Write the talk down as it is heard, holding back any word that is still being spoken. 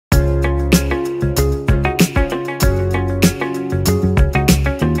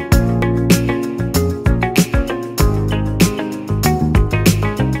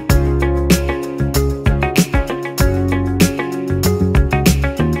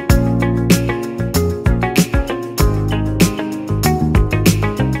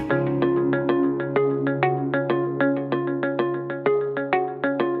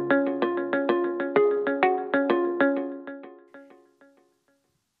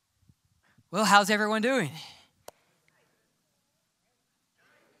Well, how's everyone doing?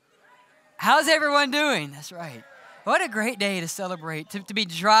 How's everyone doing? That's right. What a great day to celebrate, to be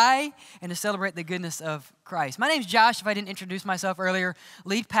dry and to celebrate the goodness of Christ. My name's Josh, if I didn't introduce myself earlier,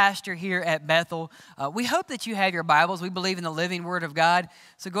 lead pastor here at Bethel. We hope that you have your Bibles. We believe in the living Word of God.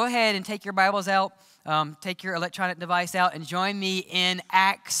 So go ahead and take your Bibles out, take your electronic device out, and join me in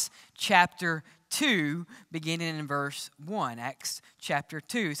Acts chapter 2, beginning in verse 1. Acts chapter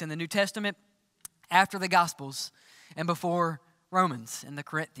 2. It's in the New Testament, after the Gospels, and before Romans and the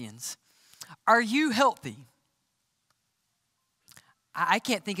Corinthians. Are you healthy? I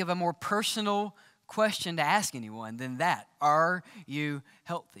can't think of a more personal question to ask anyone than that. Are you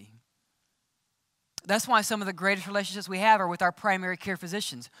healthy? That's why some of the greatest relationships we have are with our primary care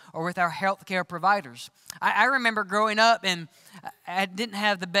physicians or with our health care providers. I remember growing up and I didn't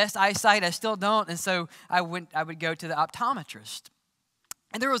have the best eyesight. I still don't. And so I would go to the optometrist.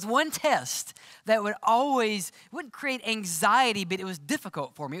 And there was one test that wouldn't create anxiety, but it was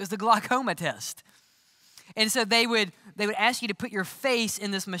difficult for me. It was the glaucoma test. And so they would ask you to put your face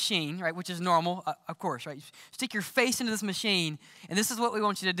in this machine, right, which is normal, of course, right? You stick your face into this machine, and this is what we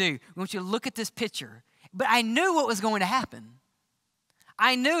want you to do. We want you to look at this picture. But I knew what was going to happen.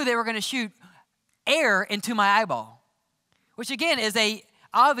 I knew they were going to shoot air into my eyeball, which again is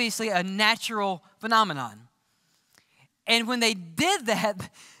obviously a natural phenomenon. And when they did that,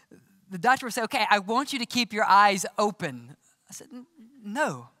 the doctor would say, okay, I want you to keep your eyes open. I said,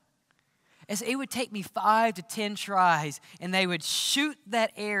 no. And so it would take me 5 to 10 tries, and they would shoot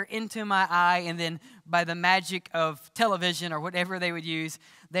that air into my eye, and then by the magic of television or whatever they would use,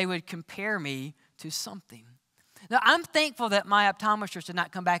 they would compare me to something. Now, I'm thankful that my optometrist did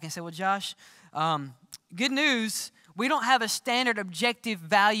not come back and say, well, Josh, good news, we don't have a standard objective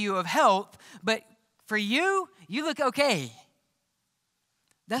value of health, but for you, you look okay.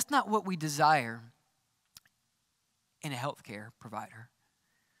 That's not what we desire in a healthcare provider.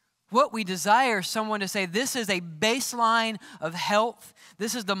 What we desire is someone to say, this is a baseline of health.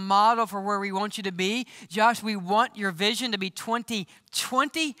 This is the model for where we want you to be. Josh, we want your vision to be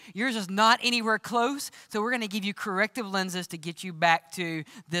 20/20. Yours is not anywhere close. So we're going to give you corrective lenses to get you back to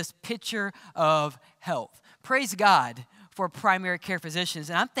this picture of health. Praise God for primary care physicians.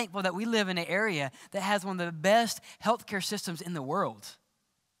 And I'm thankful that we live in an area that has one of the best healthcare systems in the world.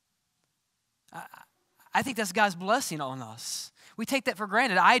 I think that's God's blessing on us. We take that for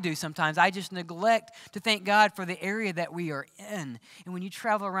granted. I do sometimes. I just neglect to thank God for the area that we are in. And when you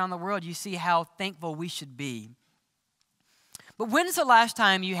travel around the world, you see how thankful we should be. But when's the last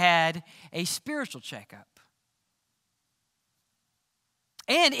time you had a spiritual checkup?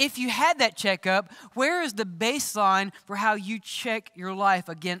 And if you had that checkup, where is the baseline for how you check your life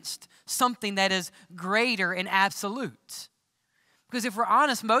against something that is greater and absolute? Because if we're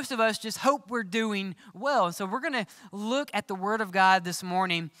honest, most of us just hope we're doing well. And so we're going to look at the Word of God this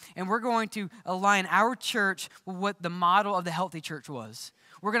morning, and we're going to align our church with what the model of the healthy church was.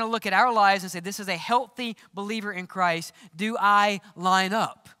 We're going to look at our lives and say, this is a healthy believer in Christ. Do I line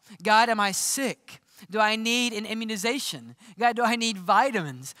up? God, am I sick? Do I need an immunization? God, do I need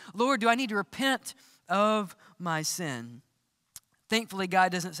vitamins? Lord, do I need to repent of my sin? Thankfully,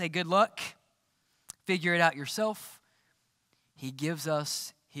 God doesn't say, good luck. Figure it out yourself. He gives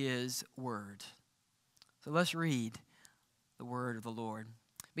us His Word. So let's read the Word of the Lord.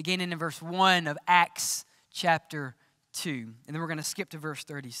 Beginning in verse 1 of Acts chapter 2. And then we're going to skip to verse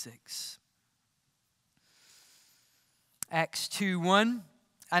 36. Acts 2:1.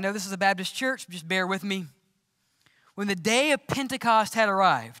 I know this is a Baptist church, just bear with me. When the day of Pentecost had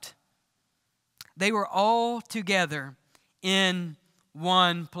arrived, they were all together in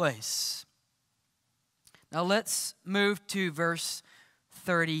one place. Now let's move to verse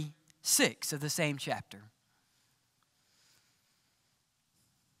 36 of the same chapter.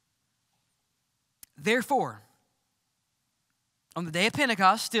 Therefore, on the day of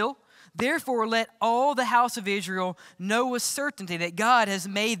Pentecost therefore let all the house of Israel know with certainty that God has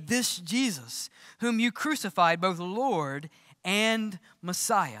made this Jesus, whom you crucified, both Lord and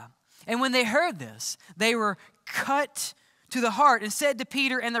Messiah. And when they heard this, they were cut to the heart and said to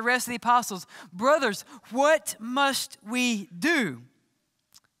Peter and the rest of the apostles, brothers, what must we do?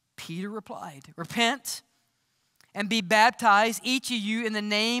 Peter replied, repent and be baptized, each of you, in the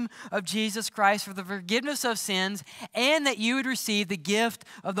name of Jesus Christ for the forgiveness of sins, and that you would receive the gift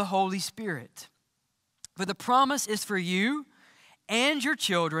of the Holy Spirit. For the promise is for you and your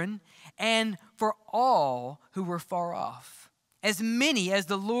children and for all who were far off, as many as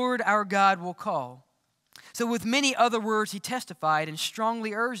the Lord our God will call. So with many other words he testified and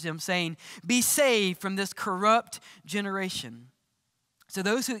strongly urged them, saying, be saved from this corrupt generation. So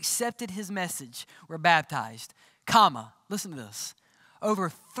those who accepted his message were baptized, comma, listen to this. Over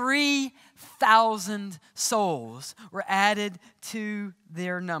 3,000 souls were added to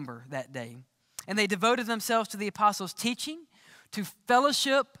their number that day. And they devoted themselves to the apostles' teaching, to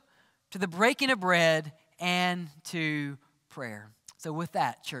fellowship, to the breaking of bread, and to prayer. So with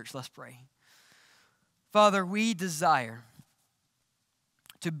that, church, let's pray. Father, we desire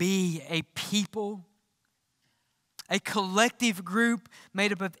to be a people, a collective group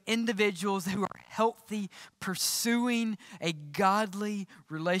made up of individuals who are healthy, pursuing a godly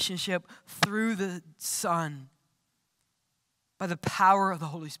relationship through the Son by the power of the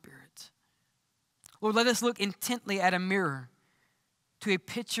Holy Spirit. Lord, let us look intently at a mirror to a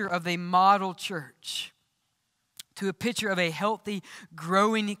picture of a model church, to a picture of a healthy,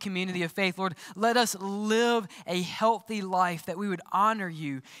 growing community of faith. Lord, let us live a healthy life that we would honor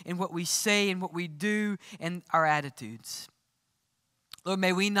you in what we say and what we do and our attitudes. Lord,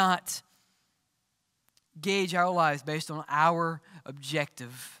 may we not gauge our lives based on our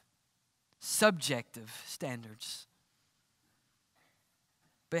subjective standards,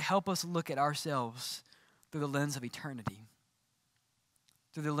 but help us look at ourselves through the lens of eternity,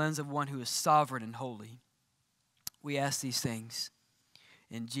 through the lens of one who is sovereign and holy. We ask these things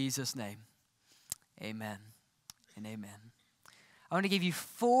in Jesus' name. Amen and amen. I want to give you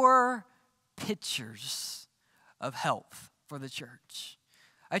 4 pictures of health for the church.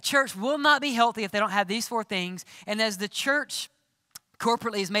 A church will not be healthy if they don't have these 4 things. And as the church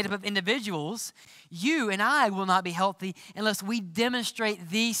corporately is made up of individuals, you and I will not be healthy unless we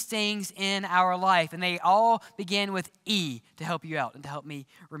demonstrate these things in our life. And they all begin with E to help you out and to help me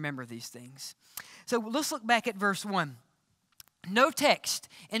remember these things. So let's look back at verse 1. No text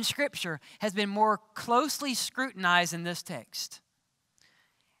in Scripture has been more closely scrutinized than this text.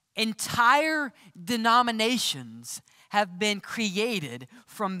 Entire denominations have been created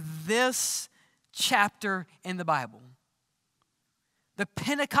from this chapter in the Bible. The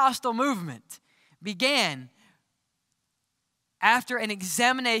Pentecostal movement began after an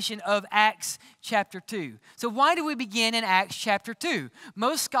examination of Acts chapter 2. So why do we begin in Acts chapter 2?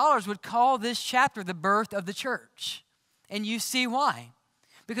 Most scholars would call this chapter the birth of the church. And you see why.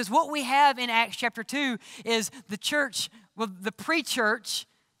 Because what we have in Acts chapter 2 is the church, the pre-church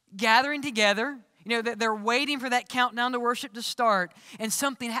gathering together. You know, they're waiting for that countdown to worship to start, and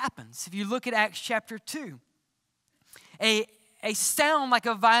something happens. If you look at Acts chapter 2, a sound like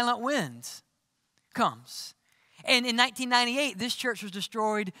a violent wind comes. And in 1998, this church was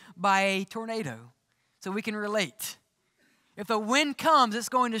destroyed by a tornado. So we can relate. If the wind comes, it's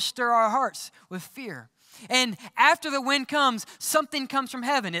going to stir our hearts with fear. And after the wind comes, something comes from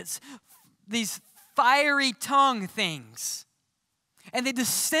heaven. It's these fiery tongue things. And they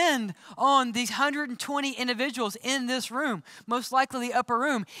descend on these 120 individuals in this room, most likely the upper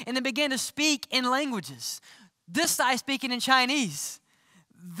room, and they begin to speak in languages. This side speaking in Chinese,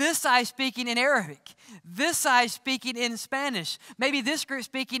 this side speaking in Arabic, this side speaking in Spanish, maybe this group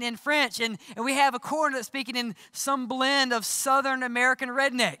speaking in French, and we have a corner that's speaking in some blend of Southern American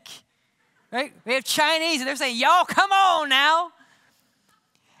redneck. Right? We have Chinese, and they're saying, y'all, come on now.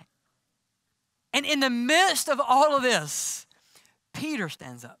 And in the midst of all of this, Peter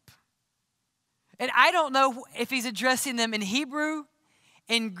stands up. And I don't know if he's addressing them in Hebrew,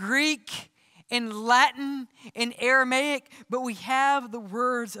 in Greek, in Latin, in Aramaic, but we have the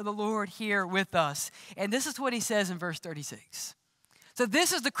words of the Lord here with us. And this is what he says in verse 36. So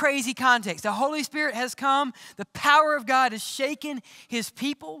this is the crazy context. The Holy Spirit has come. The power of God has shaken his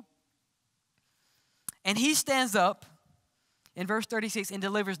people. And he stands up in verse 36 and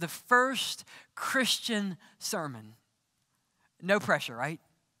delivers the first Christian sermon. No pressure, right?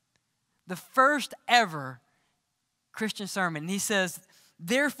 The first ever Christian sermon. And he says,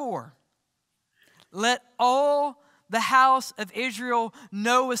 therefore, let all the house of Israel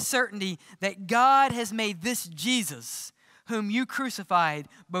know with certainty that God has made this Jesus, whom you crucified,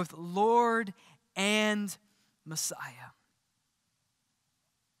 both Lord and Messiah.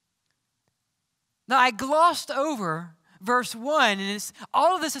 Now, I glossed over verse 1, and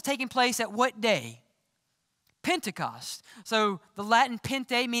all of this is taking place at what day? Pentecost. So the Latin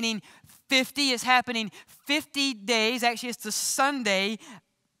pente, meaning 50, is happening 50 days. Actually, it's the Sunday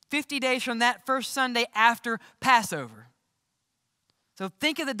 50 days from that first Sunday after Passover. So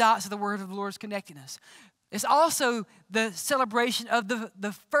think of the dots of the word of the Lord is connecting us. It's also the celebration of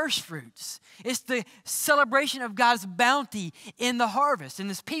the first fruits. It's the celebration of God's bounty in the harvest. And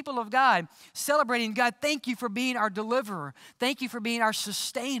as people of God, celebrating God, thank you for being our deliverer. Thank you for being our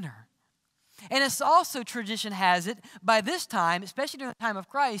sustainer. And it's also, tradition has it, by this time, especially during the time of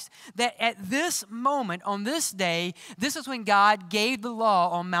Christ, that at this moment, on this day, this is when God gave the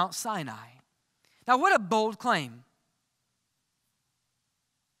law on Mount Sinai. Now, what a bold claim.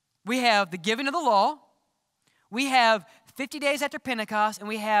 We have the giving of the law, we have 50 days after Pentecost, and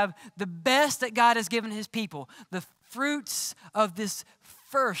we have the best that God has given his people, the fruits of this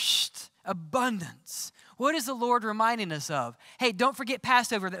first abundance. What is the Lord reminding us of? Hey, don't forget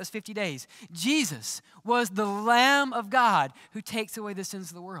Passover, that was 50 days. Jesus was the Lamb of God who takes away the sins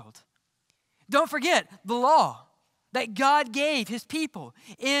of the world. Don't forget the law that God gave his people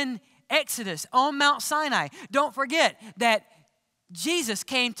in Exodus on Mount Sinai. Don't forget that Jesus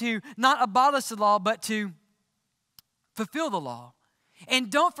came to not abolish the law, but to fulfill the law.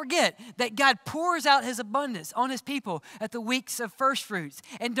 And don't forget that God pours out his abundance on his people at the weeks of first fruits.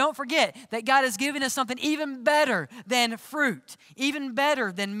 And don't forget that God has given us something even better than fruit, even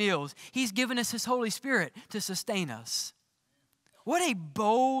better than meals. He's given us his Holy Spirit to sustain us. What a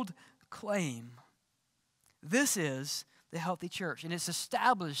bold claim. This is the healthy church, and it's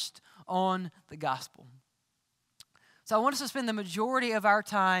established on the gospel. So I want us to spend the majority of our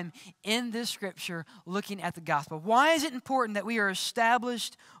time in this scripture looking at the gospel. Why is it important that we are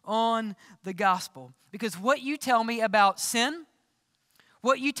established on the gospel? Because what you tell me about sin,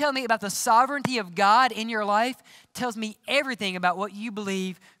 what you tell me about the sovereignty of God in your life, tells me everything about what you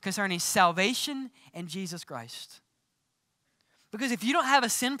believe concerning salvation and Jesus Christ. Because if you don't have a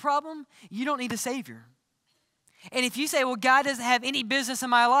sin problem, you don't need a Savior. And if you say, well, God doesn't have any business in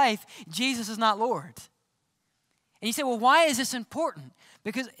my life, Jesus is not Lord. And you say, well, why is this important?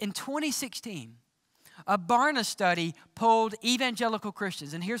 Because in 2016, a Barna study polled evangelical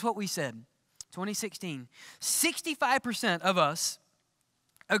Christians. And here's what we said. 2016, 65% of us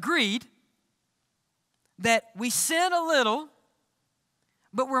agreed that we sin a little,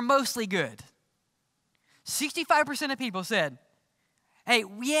 but we're mostly good. 65% of people said, hey,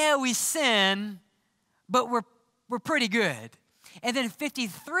 yeah, we sin, but we're pretty good. And then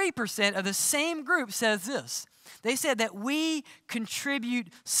 53% of the same group says this. They said that we contribute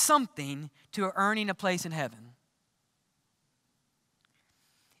something to earning a place in heaven.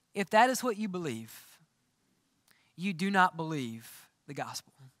 If that is what you believe, you do not believe the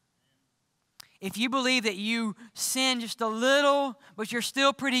gospel. If you believe that you sin just a little, but you're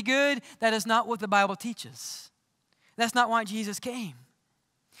still pretty good, that is not what the Bible teaches. That's not why Jesus came.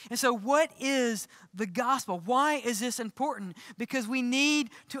 And so what is the gospel? Why is this important? Because we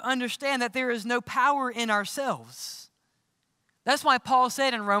need to understand that there is no power in ourselves. That's why Paul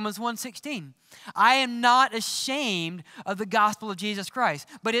said in Romans 1:16, I am not ashamed of the gospel of Jesus Christ.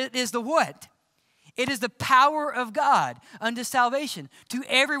 But it is the what? It is the power of God unto salvation to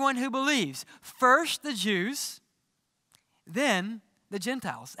everyone who believes. First the Jews, then the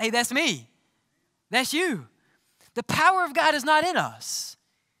Gentiles. Hey, that's me. That's you. The power of God is not in us.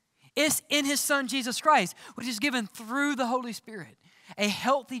 It's in his Son, Jesus Christ, which is given through the Holy Spirit. A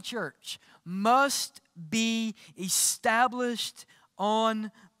healthy church must be established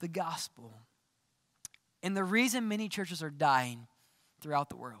on the gospel. And the reason many churches are dying throughout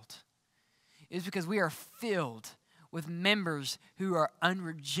the world is because we are filled with members who are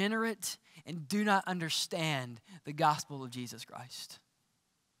unregenerate and do not understand the gospel of Jesus Christ.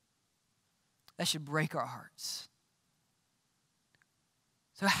 That should break our hearts.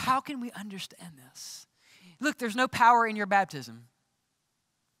 So how can we understand this? Look, there's no power in your baptism.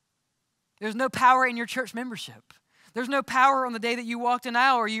 There's no power in your church membership. There's no power on the day that you walked an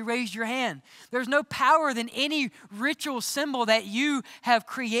aisle or you raised your hand. There's no power than any ritual symbol that you have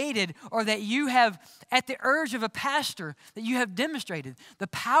created or that you have, at the urge of a pastor, that you have demonstrated. The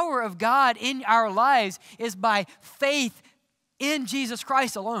power of God in our lives is by faith in Jesus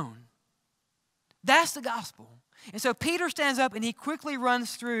Christ alone. That's the gospel. And so Peter stands up and he quickly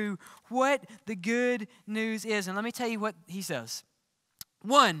runs through what the good news is. And let me tell you what he says.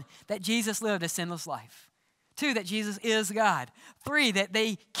 1, that Jesus lived a sinless life. 2, that Jesus is God. 3, that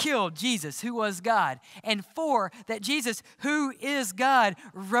they killed Jesus, who was God. And 4, that Jesus, who is God,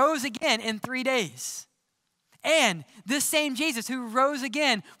 rose again in 3 days. And this same Jesus who rose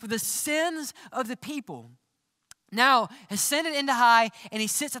again for the sins of the people now ascended into high, and he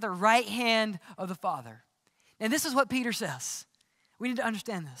sits at the right hand of the Father. And this is what Peter says. We need to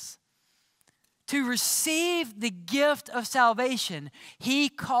understand this. To receive the gift of salvation, he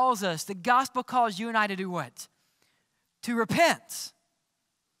calls us, the gospel calls you and I to do what? To repent.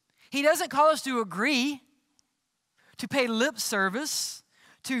 He doesn't call us to agree, to pay lip service,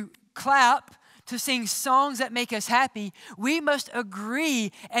 to clap, to sing songs that make us happy. We must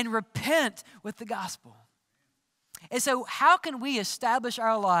agree and repent with the gospel. And so how can we establish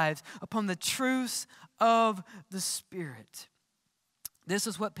our lives upon the truths of the Spirit? This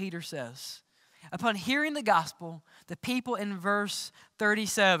is what Peter says. Upon hearing the gospel, the people in verse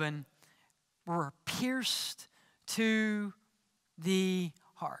 37 were pierced to the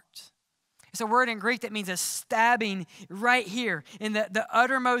heart. It's a word in Greek that means a stabbing right here in the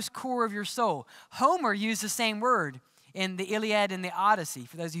uttermost core of your soul. Homer used the same word in the Iliad and the Odyssey,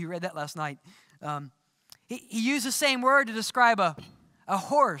 for those of you who read that last night. He used the same word to describe a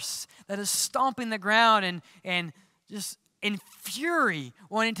horse that is stomping the ground and just in fury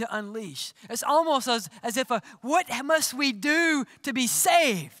wanting to unleash. It's almost as if what must we do to be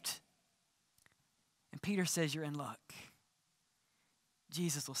saved? And Peter says, you're in luck.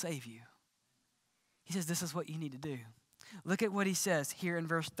 Jesus will save you. He says, this is what you need to do. Look at what he says here in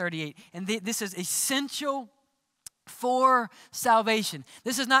verse 38. And this is essential for salvation.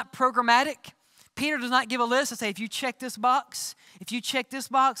 This is not programmatic. Peter does not give a list and say, if you check this box,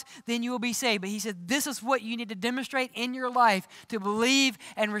 then you will be saved. But he said, this is what you need to demonstrate in your life to believe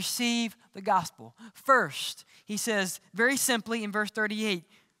and receive the gospel. First, he says very simply in verse 38,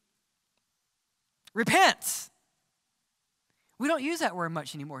 repent. We don't use that word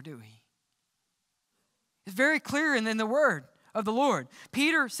much anymore, do we? It's very clear in the word of the Lord.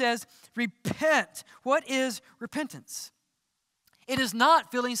 Peter says, repent. What is repentance? It is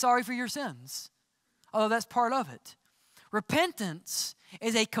not feeling sorry for your sins, although that's part of it. Repentance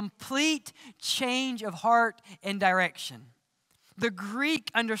is a complete change of heart and direction. The Greek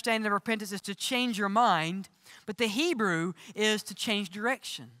understanding of repentance is to change your mind, but the Hebrew is to change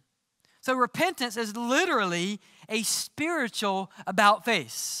direction. So repentance is literally a spiritual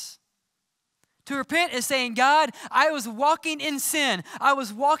about-face. To repent is saying, God, I was walking in sin. I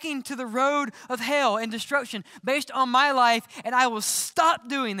was walking to the road of hell and destruction based on my life, and I will stop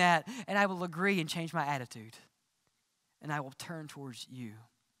doing that, and I will agree and change my attitude. And I will turn towards you.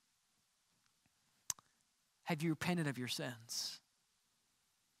 Have you repented of your sins?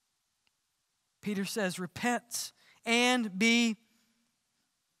 Peter says, repent and be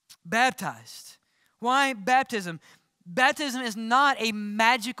baptized. Why baptism? Baptism is not a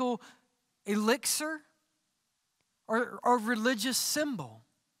magical elixir or religious symbol.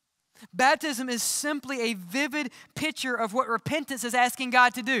 Baptism is simply a vivid picture of what repentance is asking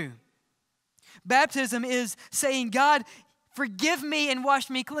God to do. Baptism is saying, God, forgive me and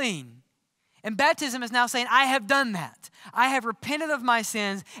wash me clean. And baptism is now saying, I have done that. I have repented of my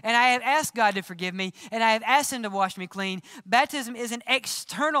sins, and I have asked God to forgive me, and I have asked Him to wash me clean. Baptism is an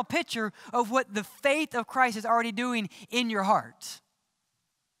external picture of what the faith of Christ is already doing in your heart.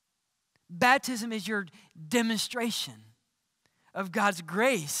 Baptism is your demonstration of God's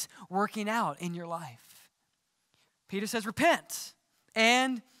grace working out in your life. Peter says, repent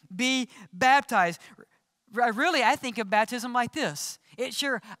and be baptized. Really, I think of baptism like this. It's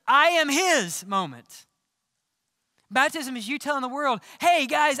your I am His moment. Baptism is you telling the world, hey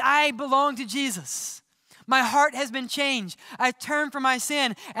guys, I belong to Jesus. My heart has been changed. I turned from my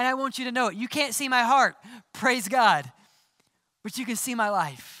sin, and I want you to know it. You can't see my heart, praise God, but you can see my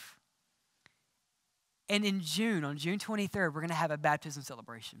life. And in June, on June 23rd, we're going to have a baptism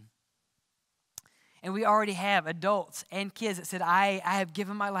celebration. And we already have adults and kids that said, I have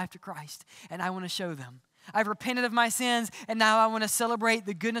given my life to Christ, and I want to show them. I've repented of my sins, and now I want to celebrate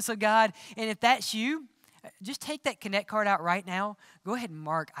the goodness of God. And if that's you, just take that Connect card out right now. Go ahead and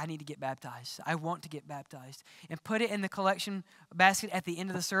mark, I need to get baptized. I want to get baptized. And put it in the collection basket at the end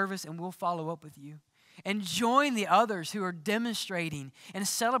of the service, and we'll follow up with you. And join the others who are demonstrating and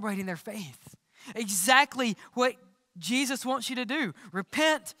celebrating their faith. Exactly what Jesus wants you to do.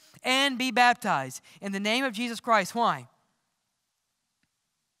 Repent and be baptized in the name of Jesus Christ. Why?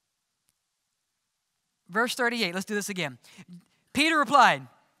 Verse 38, let's do this again. Peter replied,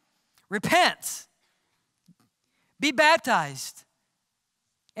 repent, be baptized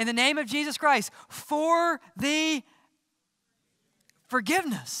in the name of Jesus Christ for the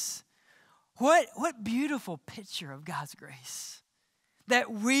forgiveness. What beautiful picture of God's grace. That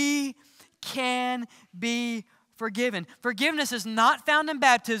we can be forgiven. Forgiveness is not found in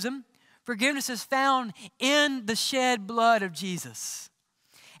baptism. Forgiveness is found in the shed blood of Jesus.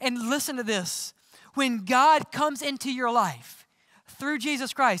 And listen to this. When God comes into your life through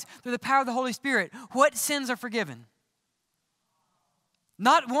Jesus Christ, through the power of the Holy Spirit, what sins are forgiven?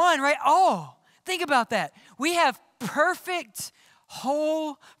 Not one, right? All. Think about that. We have perfect,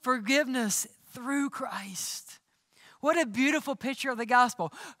 whole forgiveness through Christ. What a beautiful picture of the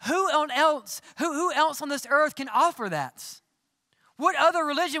gospel. Who else on this earth can offer that? What other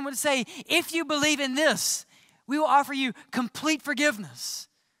religion would say, if you believe in this, we will offer you complete forgiveness?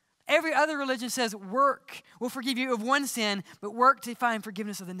 Every other religion says work will forgive you of one sin, but work to find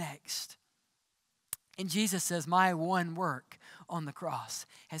forgiveness of the next. And Jesus says, my one work on the cross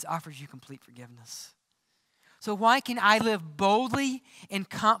has offered you complete forgiveness. So why can I live boldly and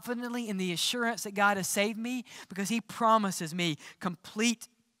confidently in the assurance that God has saved me? Because he promises me complete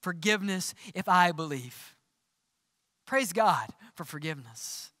forgiveness if I believe. Praise God for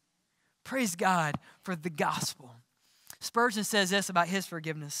forgiveness. Praise God for the gospel. Spurgeon says this about his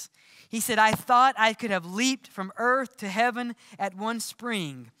forgiveness. He said, I thought I could have leaped from earth to heaven at one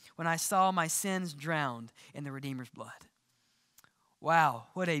spring when I saw my sins drowned in the Redeemer's blood. Wow,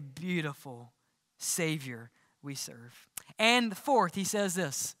 what a beautiful Savior we serve. And fourth, he says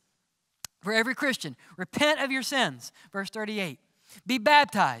this, for every Christian, repent of your sins, verse 38. Be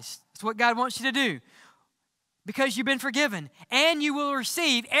baptized. That's what God wants you to do because you've been forgiven, and you will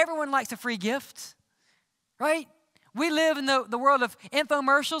receive. Everyone likes a free gift, right? We live in the world of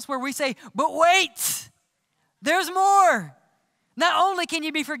infomercials where we say, but wait, there's more. Not only can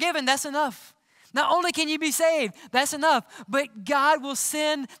you be forgiven, that's enough. Not only can you be saved, that's enough, but God will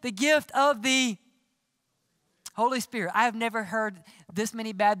send the gift of the Holy Spirit. I have never heard this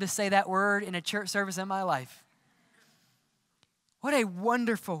many Baptists say that word in a church service in my life. What a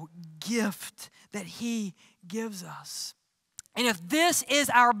wonderful gift that he gives us. And if this is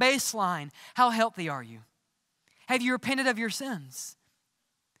our baseline, how healthy are you? Have you repented of your sins?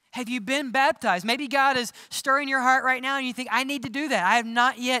 Have you been baptized? Maybe God is stirring your heart right now and you think, I need to do that. I have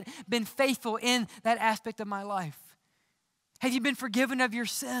not yet been faithful in that aspect of my life. Have you been forgiven of your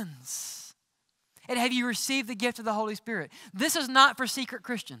sins? And have you received the gift of the Holy Spirit? This is not for secret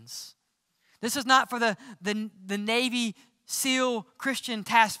Christians. This is not for the Navy SEAL Christian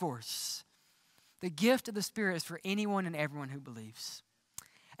task force. The gift of the Spirit is for anyone and everyone who believes.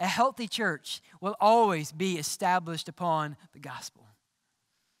 A healthy church will always be established upon the gospel.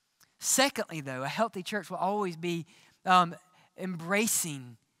 Secondly, though, a healthy church will always be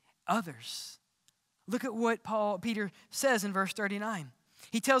embracing others. Look at what Peter says in verse 39.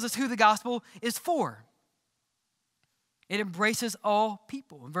 He tells us who the gospel is for. It embraces all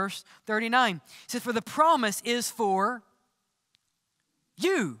people. In verse 39, it says, for the promise is for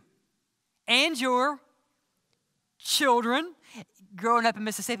you and your children. Growing up in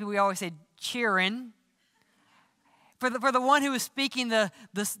Mississippi, we always say cheering. For the one who was speaking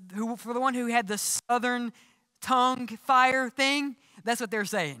for the one who had the southern tongue fire thing, that's what they're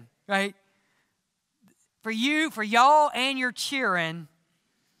saying, right? For you, for y'all and your cheering,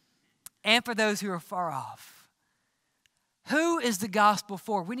 and for those who are far off. Who is the gospel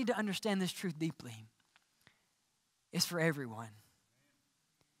for? We need to understand this truth deeply. It's for everyone.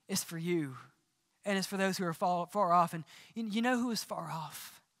 It's for you. And it's for those who are far off. And you know who is far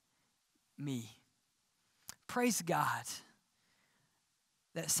off? Me. Praise God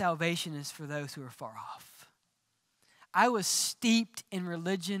that salvation is for those who are far off. I was steeped in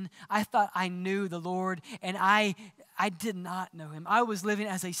religion. I thought I knew the Lord, and I did not know him. I was living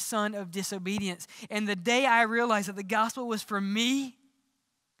as a son of disobedience. And the day I realized that the gospel was for me,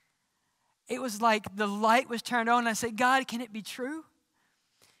 it was like the light was turned on. And I said, God, can it be true?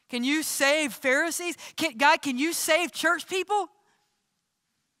 Can you save Pharisees? God, can you save church people?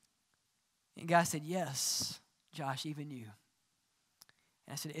 And God said, yes, Josh, even you.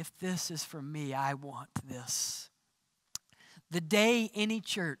 And I said, if this is for me, I want this. The day any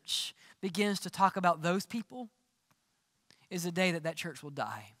church begins to talk about those people is the day that church will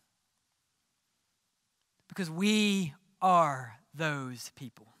die. Because we are those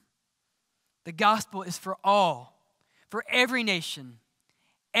people. The gospel is for all, for every nation,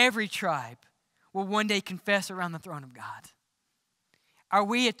 every tribe will one day confess around the throne of God. Are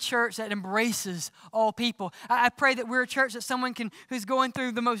we a church that embraces all people? I pray that we're a church that someone who's going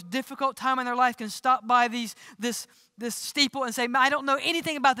through the most difficult time in their life can stop by this steeple and say, I don't know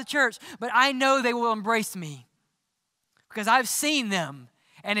anything about the church, but I know they will embrace me because I've seen them.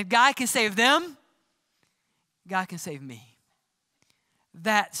 And if God can save them, God can save me.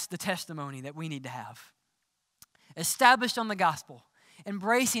 That's the testimony that we need to have. Established on the gospel,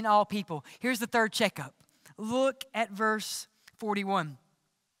 embracing all people. Here's the third checkup. Look at verse 41.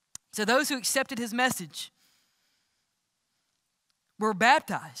 So those who accepted his message were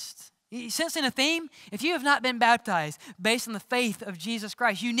baptized. You sensing a theme? If you have not been baptized based on the faith of Jesus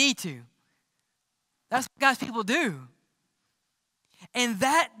Christ, you need to. That's what God's people do. And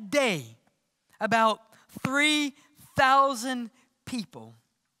that day, about 3,000 people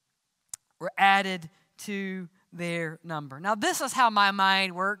were added to their number. Now, this is how my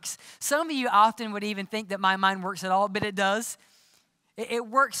mind works. Some of you often would even think that my mind works at all, but it does. It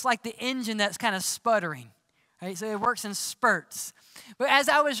works like the engine that's kind of sputtering, right? So it works in spurts. But as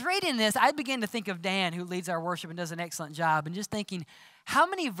I was reading this, I began to think of Dan, who leads our worship and does an excellent job, and just thinking, how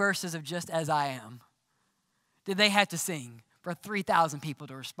many verses of Just As I Am did they have to sing for 3,000 people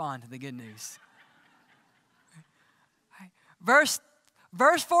to respond to the good news? Verse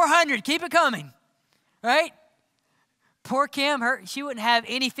 400, keep it coming, right? Poor Kim, she wouldn't have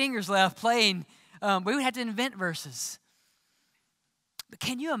any fingers left playing. We would have to invent verses. But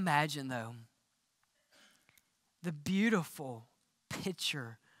can you imagine, though, the beautiful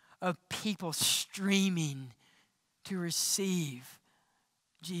picture of people streaming to receive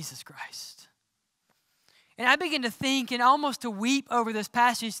Jesus Christ? And I begin to think and almost to weep over this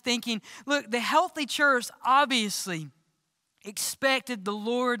passage, thinking, look, the healthy church obviously expected the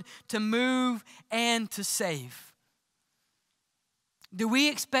Lord to move and to save. Do we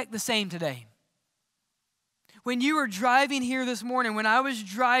expect the same today? When you were driving here this morning, when I was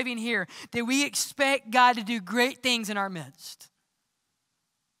driving here, did we expect God to do great things in our midst?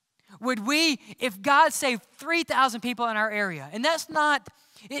 Would we, if God saved 3,000 people in our area, and that's not,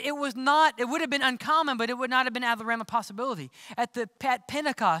 it would have been uncommon, but it would not have been out of the realm of possibility. At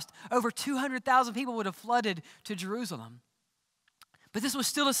Pentecost, over 200,000 people would have flooded to Jerusalem. But this was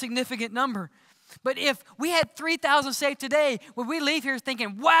still a significant number. But if we had 3,000 saved today, would we leave here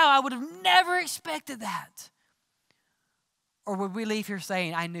thinking, wow, I would have never expected that? Or would we leave here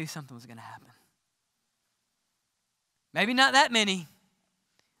saying, I knew something was going to happen? Maybe not that many,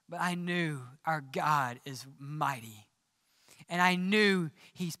 but I knew our God is mighty. And I knew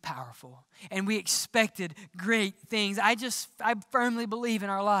He's powerful. And we expected great things. I firmly believe in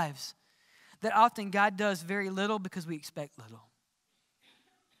our lives that often God does very little because we expect little.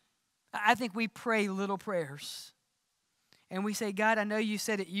 I think we pray little prayers. And we say, God, I know you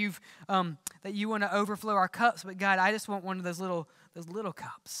said that that you want to overflow our cups, but God, I just want one of those little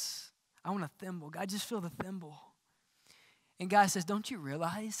cups. I want a thimble. God, just fill the thimble. And God says, don't you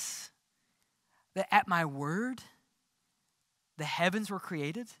realize that at my word, the heavens were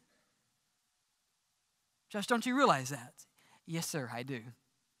created? Josh, don't you realize that? Yes, sir, I do.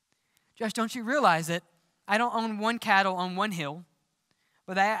 Josh, don't you realize that I don't own one cattle on one hill,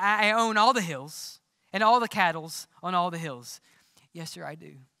 but I own all the hills and all the cattle on all the hills? Yes, sir, I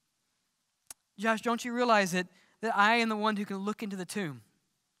do. Josh, don't you realize that I am the one who can look into the tomb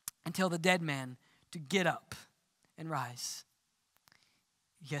and tell the dead man to get up and rise?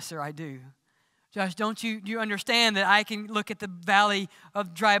 Yes, sir, I do. Josh, do you understand that I can look at the valley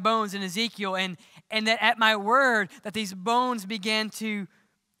of dry bones in Ezekiel and that at my word that these bones began to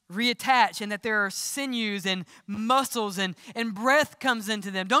reattach and that there are sinews and muscles and breath comes into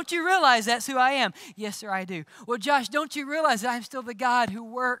them? Don't you realize that's who I am? Yes, sir, I do. Well, Josh, don't you realize that I'm still the God who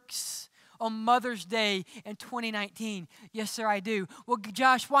works on Mother's Day in 2019? Yes, sir, I do. Well,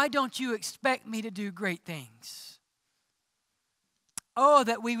 Josh, why don't you expect me to do great things? Oh,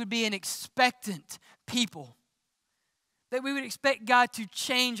 that we would be an expectant people. That we would expect God to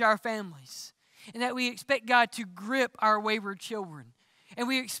change our families. And that we expect God to grip our wayward children. And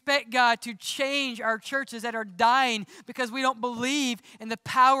we expect God to change our churches that are dying because we don't believe in the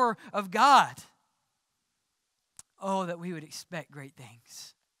power of God. Oh, that we would expect great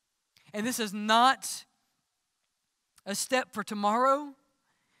things. And this is not a step for tomorrow.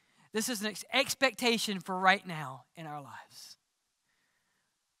 This is an expectation for right now in our lives.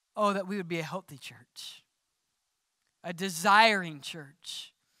 Oh, that we would be a healthy church, a desiring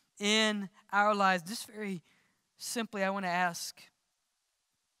church in our lives. Just very simply, I want to ask,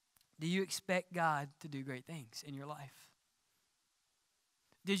 do you expect God to do great things in your life?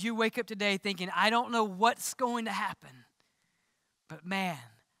 Did you wake up today thinking, I don't know what's going to happen, but man,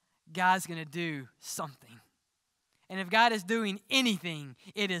 God's going to do something. And if God is doing anything,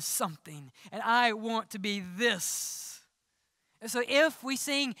 it is something. And I want to be this. And so if we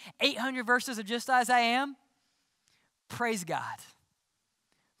sing 800 verses of Just As I Am, praise God.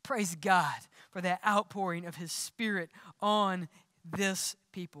 Praise God for that outpouring of His Spirit on this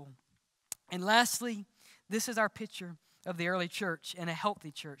people. And lastly, this is our picture of the early church and a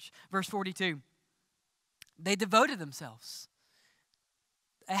healthy church. Verse 42, they devoted themselves.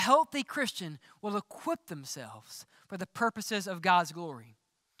 A healthy Christian will equip themselves for the purposes of God's glory,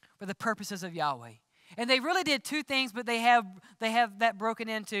 for the purposes of Yahweh. And they really did two things, but they have that broken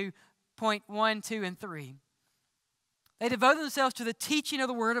into point 1, 2, and 3. They devoted themselves to the teaching of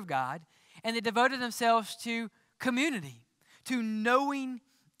the Word of God, and they devoted themselves to community, to knowing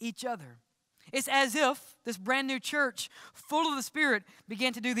each other. It's as if this brand new church, full of the Spirit,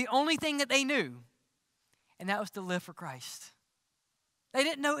 began to do the only thing that they knew, and that was to live for Christ. They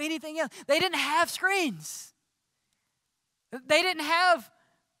didn't know anything else. They didn't have screens. They didn't have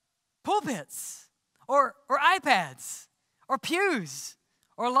pulpits or iPads or pews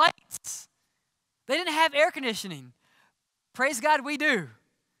or lights. They didn't have air conditioning. Praise God, we do.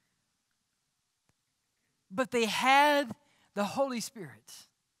 But they had the Holy Spirit.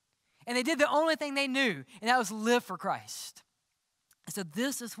 And they did the only thing they knew, and that was live for Christ. And so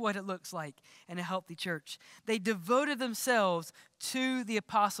this is what it looks like in a healthy church. They devoted themselves to the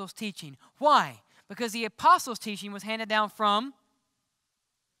apostles' teaching. Why? Because the apostles' teaching was handed down from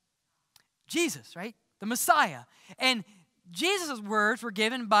Jesus, right? The Messiah. And Jesus' words were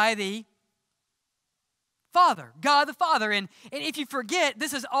given by the Father, God the Father. And if you forget,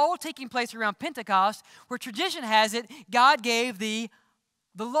 this is all taking place around Pentecost, where tradition has it, God gave the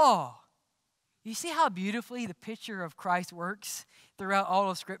law. You see how beautifully the picture of Christ works throughout all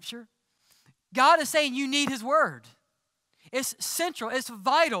of Scripture? God is saying you need His Word. It's central. It's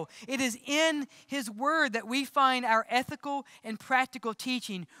vital. It is in His Word that we find our ethical and practical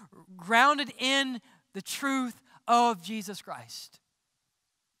teaching grounded in the truth of Jesus Christ.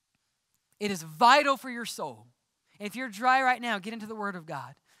 It is vital for your soul. And if you're dry right now, get into the Word of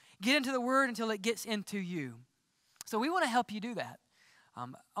God. Get into the Word until it gets into you. So we want to help you do that.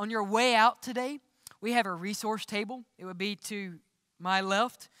 On your way out today, we have a resource table. It would be to my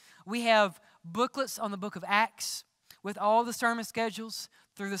left. We have booklets on the book of Acts with all the sermon schedules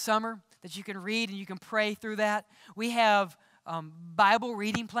through the summer that you can read and you can pray through that. We have Bible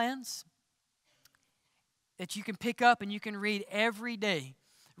reading plans that you can pick up and you can read every day.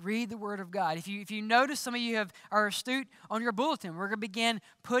 Read the Word of God. If you notice, some of you are astute on your bulletin. We're going to begin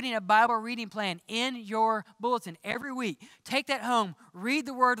putting a Bible reading plan in your bulletin every week. Take that home. Read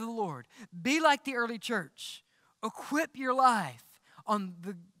the Word of the Lord. Be like the early church. Equip your life on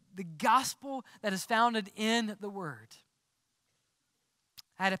the gospel that is founded in the Word.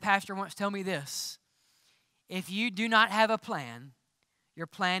 I had a pastor once tell me this: if you do not have a plan, you're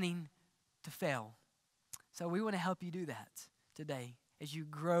planning to fail. So we want to help you do that today as you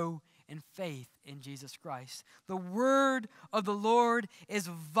grow in faith in Jesus Christ. The word of the Lord is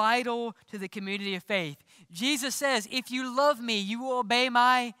vital to the community of faith. Jesus says, if you love me, you will obey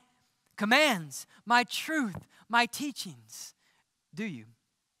my commands, my truth, my teachings. Do you?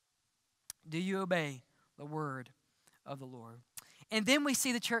 Do you obey the word of the Lord? And then we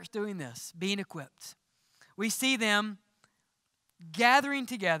see the church doing this, being equipped. We see them gathering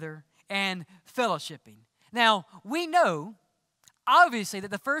together and fellowshipping. Now, we know, obviously,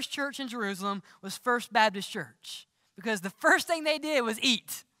 that the first church in Jerusalem was First Baptist Church, because the first thing they did was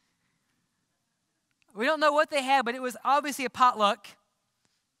eat. We don't know what they had, but it was obviously a potluck.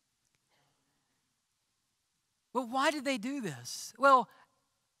 But why did they do this? Well,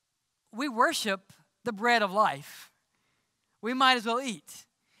 we worship the bread of life. We might as well eat.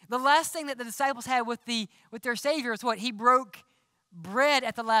 The last thing that the disciples had with their Savior is what? He broke bread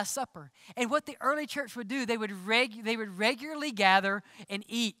at the Last Supper. And what the early church would do, they would regularly gather and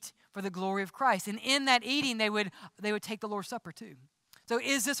eat for the glory of Christ. And in that eating, they would take the Lord's Supper too. So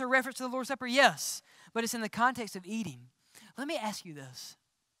is this a reference to the Lord's Supper? Yes, but it's in the context of eating. Let me ask you this.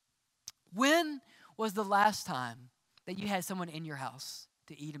 When was the last time that you had someone in your house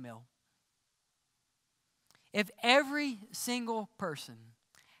to eat a meal? If every single person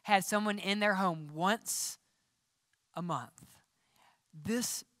had someone in their home once a month,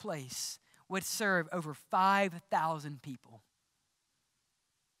 this place would serve over 5,000 people.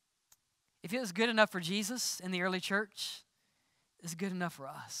 If it was good enough for Jesus in the early church, it's good enough for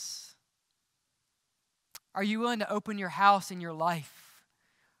us. Are you willing to open your house and your life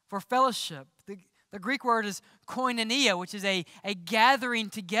for fellowship? The Greek word is koinonia, which is a gathering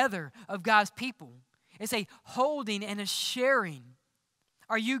together of God's people. It's a holding and a sharing.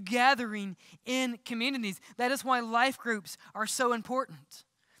 Are you gathering in communities? That is why life groups are so important.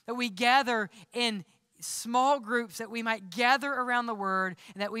 That we gather in small groups, that we might gather around the Word,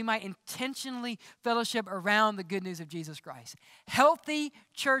 and that we might intentionally fellowship around the good news of Jesus Christ. Healthy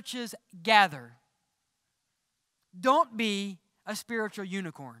churches gather. Don't be a spiritual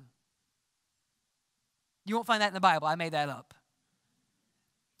unicorn. You won't find that in the Bible. I made that up.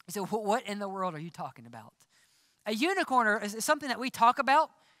 You say, what in the world are you talking about? A unicorn is something that we talk about,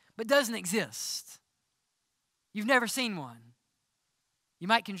 but doesn't exist. You've never seen one. You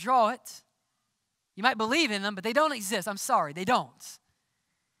might can draw it. You might believe in them, but they don't exist. I'm sorry, they don't.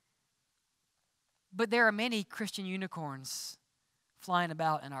 But there are many Christian unicorns flying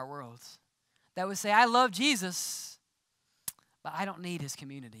about in our world that would say, I love Jesus, but I don't need his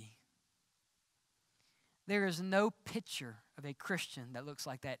community. There is no picture of a Christian that looks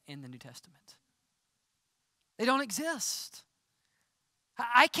like that in the New Testament. They don't exist.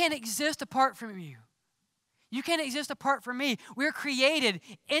 I can't exist apart from you. You can't exist apart from me. We're created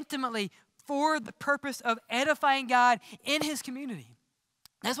intimately for the purpose of edifying God in his community.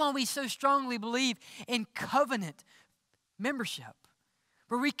 That's why we so strongly believe in covenant membership,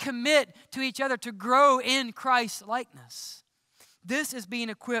 where we commit to each other to grow in Christ's likeness. This is being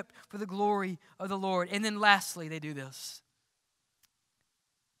equipped for the glory of the Lord. And then lastly, they do this: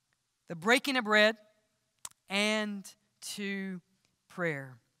 the breaking of bread and to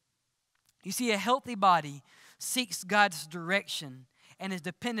prayer. You see, a healthy body seeks God's direction and is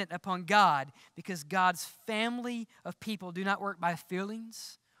dependent upon God, because God's family of people do not work by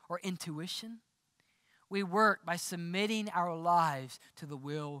feelings or intuition. We work by submitting our lives to the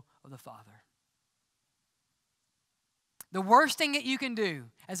will of the Father. The worst thing that you can do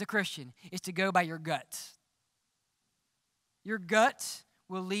as a Christian is to go by your gut. Your gut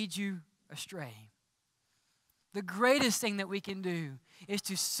will lead you astray. The greatest thing that we can do is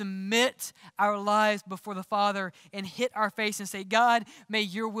to submit our lives before the Father and hit our face and say, God, may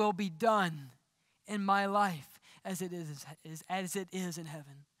your will be done in my life as it is in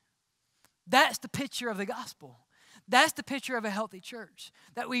heaven. That's the picture of the gospel. That's the picture of a healthy church,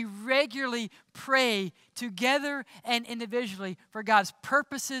 that we regularly pray together and individually for God's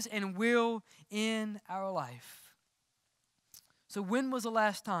purposes and will in our life. So when was the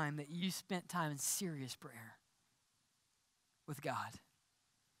last time that you spent time in serious prayer with God?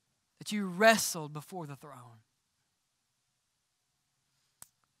 That you wrestled before the throne?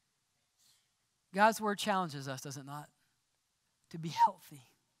 God's word challenges us, does it not? To be healthy,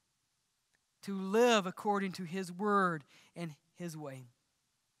 to live according to his word and his way.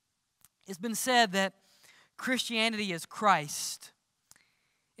 It's been said that Christianity is Christ.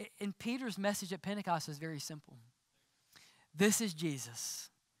 And Peter's message at Pentecost is very simple. This is Jesus.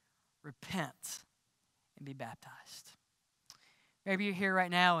 Repent and be baptized. Maybe you're here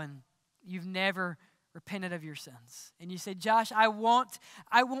right now and you've never repented of your sins. And you say, Josh, I want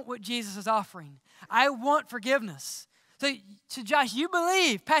what Jesus is offering. I want forgiveness. So Josh, you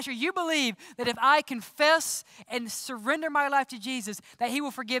believe, Pastor, you believe that if I confess and surrender my life to Jesus, that he will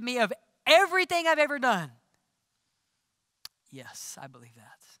forgive me of everything I've ever done? Yes, I believe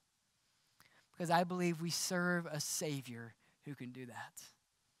that. Because I believe we serve a Savior who can do that.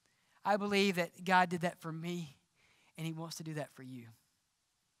 I believe that God did that for me, and he wants to do that for you.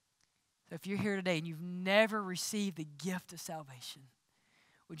 So if you're here today and you've never received the gift of salvation,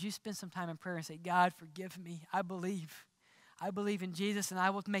 would you spend some time in prayer and say, God, forgive me. I believe in Jesus, and I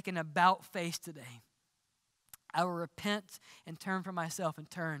will make an about face today. I will repent and turn from myself and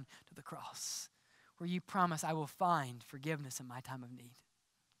turn to the cross, where you promise I will find forgiveness in my time of need.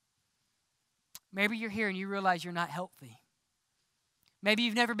 Maybe you're here and you realize you're not healthy. Maybe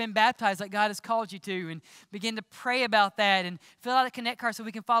you've never been baptized like God has called you to, and begin to pray about that and fill out a connect card so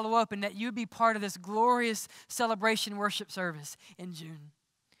we can follow up, and that you would be part of this glorious celebration worship service in June.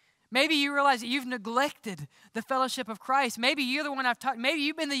 Maybe you realize that you've neglected the fellowship of Christ. Maybe you're the one I've taught. Maybe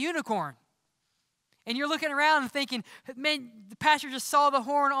you've been the unicorn. And you're looking around and thinking, man, the pastor just saw the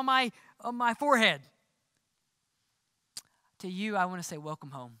horn on my forehead. To you, I want to say welcome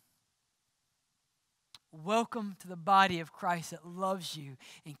home. Welcome to the body of Christ that loves you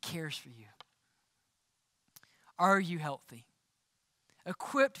and cares for you. Are you healthy?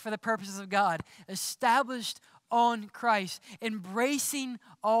 Equipped for the purposes of God, established on Christ, embracing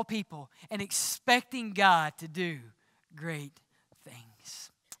all people and expecting God to do great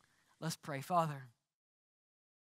things. Let's pray. Father,